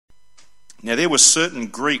Now there were certain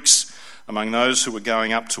Greeks among those who were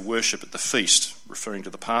going up to worship at the feast, referring to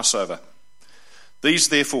the Passover. These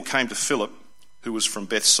therefore came to Philip, who was from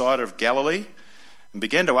Bethsaida of Galilee, and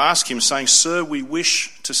began to ask him, saying, "Sir, we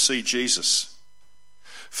wish to see Jesus."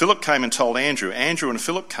 Philip came and told Andrew. Andrew and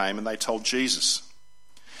Philip came and they told Jesus.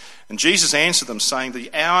 And Jesus answered them, saying,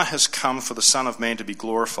 "The hour has come for the Son of Man to be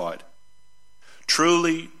glorified.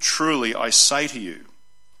 Truly, truly, I say to you,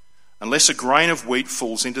 unless a grain of wheat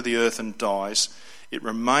falls into the earth and dies, it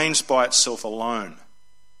remains by itself alone.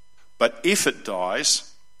 But if it dies,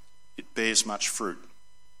 it bears much fruit.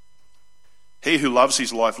 He who loves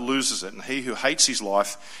his life loses it, and he who hates his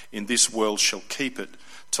life in this world shall keep it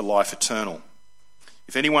to life eternal.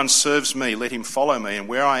 If anyone serves me, let him follow me, and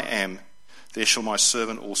where I am, there shall my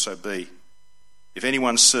servant also be. If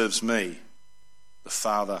anyone serves me, the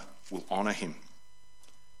Father will honour him."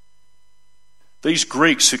 These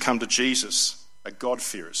Greeks who come to Jesus are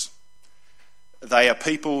God-fearers. They are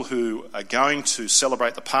people who are going to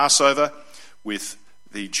celebrate the Passover with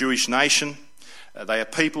the Jewish nation. They are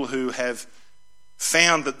people who have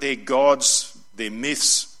found that their gods, their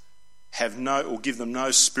myths, give them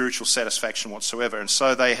no spiritual satisfaction whatsoever. And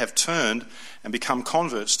so they have turned and become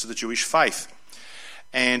converts to the Jewish faith.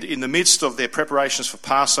 And in the midst of their preparations for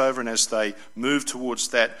Passover, and as they move towards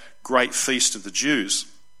that great feast of the Jews,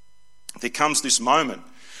 there comes this moment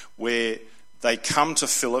where they come to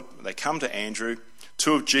Philip, they come to Andrew,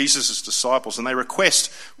 two of Jesus' disciples, and they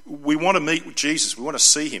request, "We want to meet with Jesus, we want to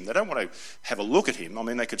see him." They don't want to have a look at him. I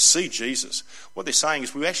mean, they could see Jesus. What they're saying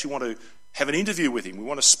is, we actually want to have an interview with him, we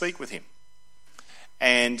want to speak with him.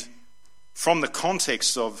 And from the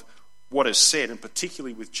context of what is said, and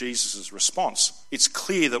particularly with Jesus' response, it's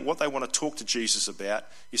clear that what they want to talk to Jesus about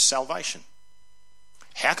is salvation.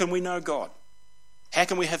 How can we know God? How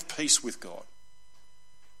can we have peace with God?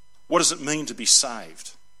 What does it mean to be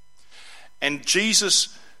saved? And Jesus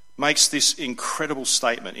makes this incredible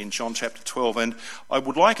statement in John chapter 12, and I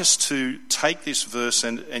would like us to take this verse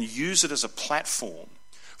and use it as a platform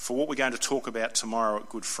for what we're going to talk about tomorrow at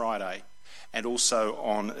Good Friday and also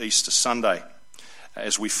on Easter Sunday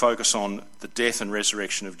as we focus on the death and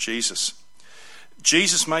resurrection of Jesus.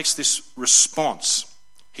 Jesus makes this response.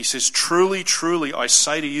 He says, "Truly, truly, I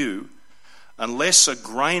say to you, unless a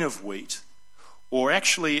grain of wheat," or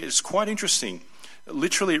actually it's quite interesting,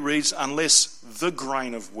 literally it reads, "unless the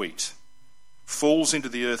grain of wheat falls into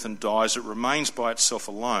the earth and dies, it remains by itself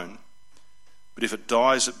alone. But if it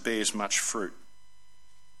dies, it bears much fruit."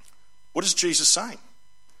 What is Jesus saying?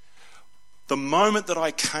 The moment that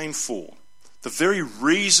I came for, the very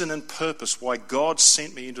reason and purpose why God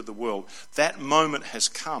sent me into the world, that moment has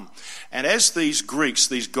come. And as these Greeks,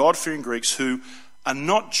 these God-fearing Greeks who are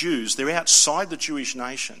not Jews, they're outside the Jewish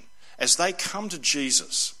nation, as they come to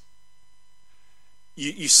Jesus,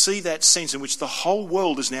 you see that sense in which the whole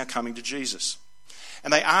world is now coming to Jesus.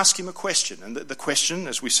 And they ask him a question, and the question,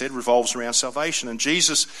 as we said, revolves around salvation. And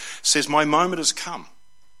Jesus says, "My moment has come.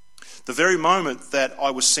 The very moment that I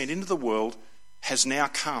was sent into the world has now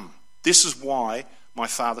come. This is why my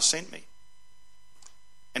Father sent me."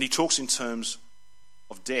 And he talks in terms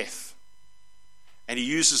of death. And he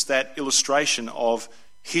uses that illustration of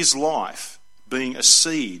his life being a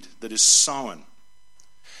seed that is sown.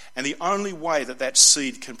 And the only way that that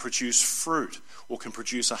seed can produce fruit or can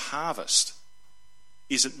produce a harvest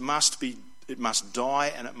is it must die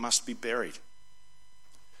and it must be buried.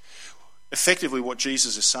 Effectively, what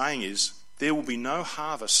Jesus is saying is, there will be no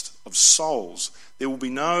harvest of souls. There will be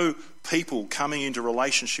no people coming into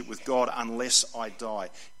relationship with God unless I die.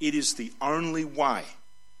 It is the only way.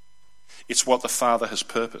 It's what the Father has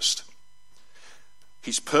purposed.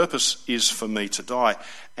 His purpose is for me to die.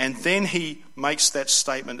 And then he makes that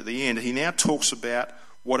statement at the end. He now talks about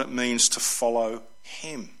what it means to follow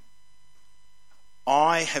him.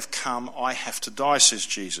 I have come, I have to die, says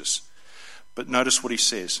Jesus. But notice what he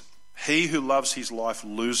says. He who loves his life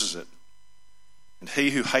loses it, and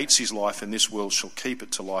he who hates his life in this world shall keep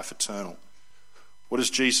it to life eternal. What is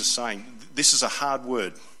Jesus saying? This is a hard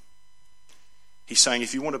word. He's saying,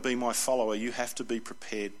 if you want to be my follower, you have to be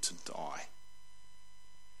prepared to die.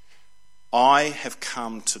 I have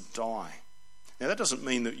come to die. Now, that doesn't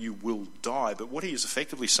mean that you will die, but what he is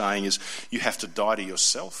effectively saying is you have to die to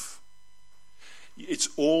yourself. It's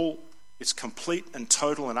complete and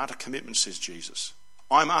total and utter commitment, says Jesus.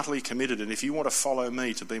 I'm utterly committed, and if you want to follow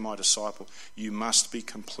me to be my disciple, you must be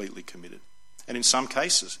completely committed. And in some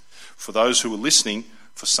cases, for those who were listening,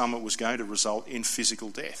 for some it was going to result in physical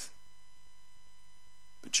death.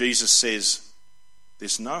 But Jesus says,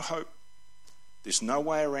 there's no hope. There's no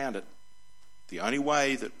way around it. The only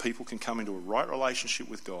way that people can come into a right relationship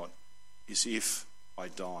with God is if I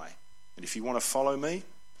die. And if you want to follow me,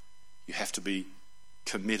 you have to be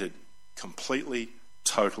committed completely,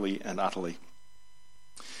 totally, and utterly.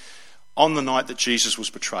 On the night that Jesus was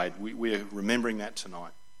betrayed, we're remembering that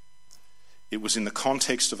tonight. It was in the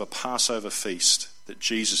context of a Passover feast that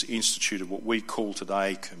Jesus instituted what we call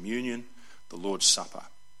today communion, the Lord's Supper.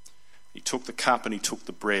 He took the cup and he took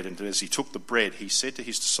the bread, and as he took the bread, he said to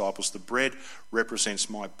his disciples, "The bread represents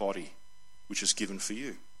my body, which is given for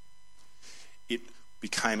you." It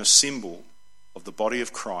became a symbol of the body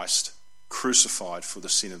of Christ crucified for the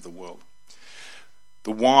sin of the world.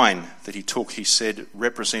 The wine that he took, he said,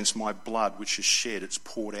 represents my blood, which is shed. It's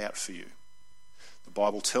poured out for you. The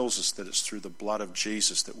Bible tells us that it's through the blood of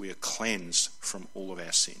Jesus that we are cleansed from all of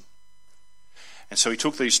our sin. And so he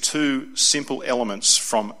took these two simple elements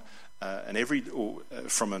from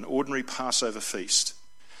an ordinary Passover feast,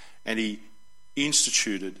 and he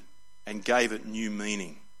instituted and gave it new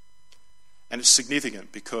meaning. And it's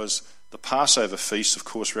significant because the Passover feast, of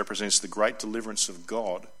course, represents the great deliverance of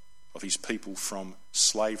God, of his people from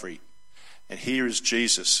slavery. And here is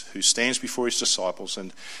Jesus, who stands before his disciples,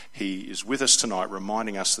 and he is with us tonight,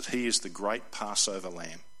 reminding us that he is the great Passover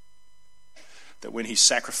lamb. That when he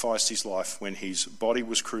sacrificed his life, when his body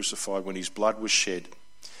was crucified, when his blood was shed,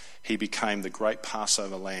 he became the great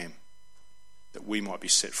Passover lamb, that we might be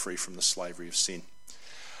set free from the slavery of sin.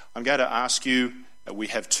 I'm going to ask you, we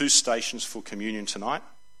have 2 stations for communion tonight.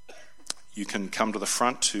 You can come to the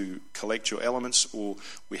front to collect your elements, or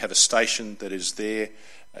we have a station that is there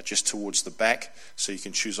just towards the back, so you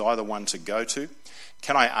can choose either one to go to.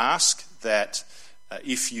 Can I ask that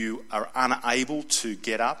if you are unable to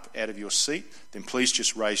get up out of your seat, then please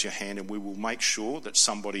just raise your hand and we will make sure that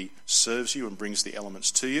somebody serves you and brings the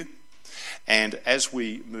elements to you. And as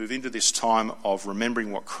we move into this time of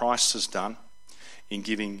remembering what Christ has done in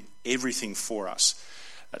giving everything for us,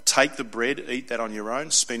 take the bread, eat that on your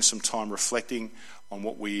own, spend some time reflecting on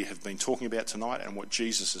what we have been talking about tonight and what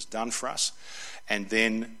Jesus has done for us, and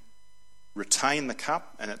then retain the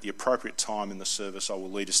cup, and at the appropriate time in the service I will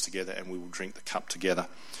lead us together and we will drink the cup together.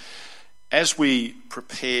 As we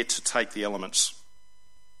prepare to take the elements,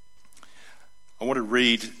 I want to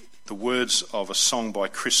read the words of a song by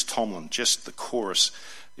Chris Tomlin, just the chorus.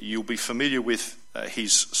 You'll be familiar with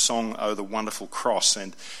his song, "Oh, the Wonderful Cross,"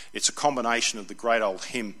 and it's a combination of the great old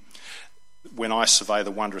hymn, "When I Survey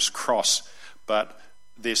the Wondrous Cross," but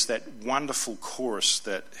there's that wonderful chorus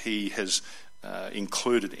that he has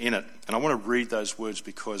included in it. And I want to read those words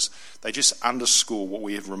because they just underscore what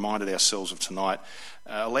we have reminded ourselves of tonight.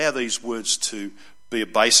 Allow these words to be a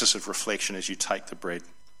basis of reflection as you take the bread.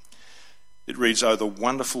 It reads, "Oh, the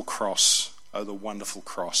wonderful cross, oh, the wonderful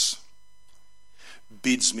cross,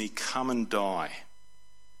 bids me come and die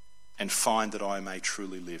and find that I may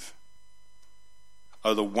truly live.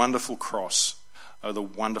 Oh, the wonderful cross, oh, the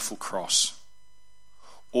wonderful cross.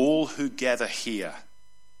 All who gather here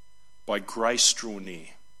by grace draw near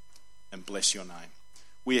and bless your name."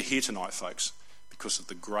 We are here tonight, folks, because of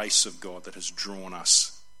the grace of God that has drawn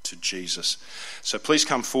us to Jesus. So please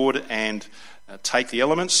come forward and take the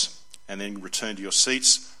elements and then return to your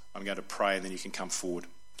seats. I'm going to pray and then you can come forward.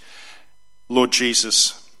 Lord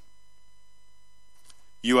Jesus,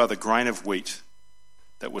 you are the grain of wheat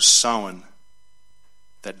that was sown,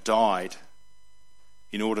 that died,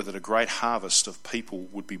 in order that a great harvest of people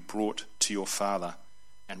would be brought to your Father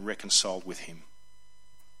and reconciled with him.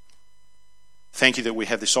 Thank you that we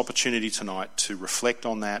have this opportunity tonight to reflect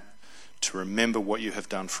on that, to remember what you have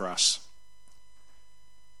done for us,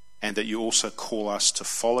 and that you also call us to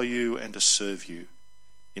follow you and to serve you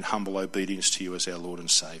in humble obedience to you as our Lord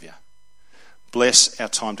and Saviour. Bless our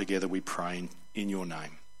time together, we pray, in your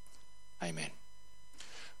name. Amen.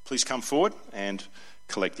 Please come forward and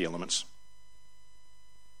collect the elements.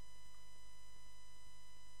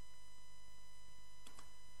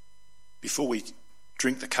 Before we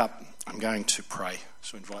drink the cup, I'm going to pray,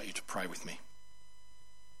 so I invite you to pray with me.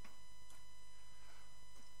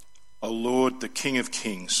 O Lord, the King of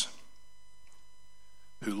Kings,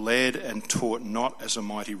 who led and taught not as a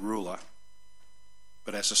mighty ruler,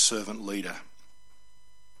 but as a servant leader,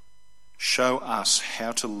 show us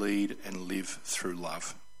how to lead and live through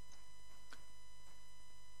love.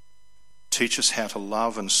 Teach us how to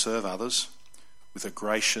love and serve others with a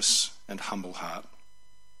gracious and humble heart.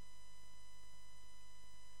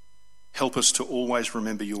 Help us to always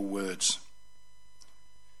remember your words,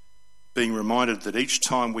 being reminded that each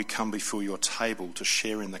time we come before your table to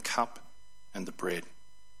share in the cup and the bread.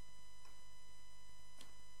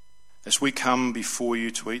 As we come before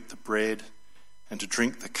you to eat the bread and to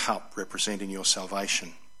drink the cup representing your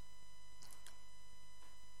salvation,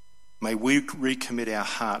 may we recommit our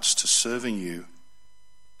hearts to serving you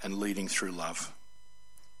and leading through love.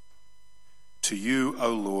 To you,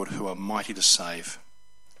 O Lord, who are mighty to save,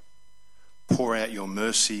 pour out your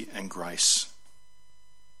mercy and grace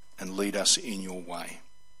and lead us in your way.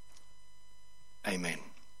 Amen.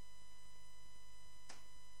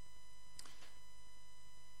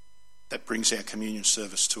 That brings our communion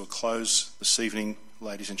service to a close this evening,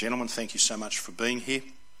 ladies and gentlemen. Thank you so much for being here.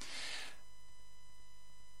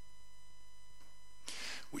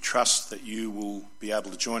 We trust that you will be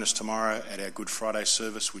able to join us tomorrow at our Good Friday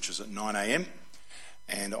service, which is at 9 a.m,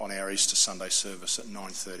 and on our Easter Sunday service at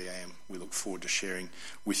 9:30 a.m. We look forward to sharing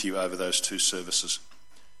with you over those two services.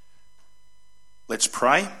 Let's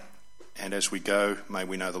pray, and as we go, may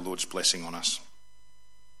we know the Lord's blessing on us.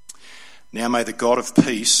 Now may the God of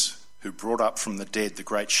peace, who brought up from the dead the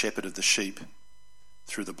great shepherd of the sheep,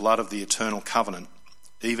 through the blood of the eternal covenant,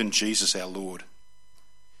 even Jesus our Lord,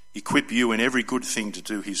 equip you in every good thing to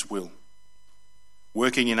do his will,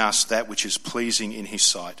 working in us that which is pleasing in his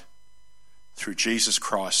sight, through Jesus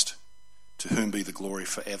Christ, to whom be the glory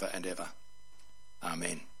forever and ever.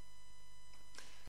 Amen.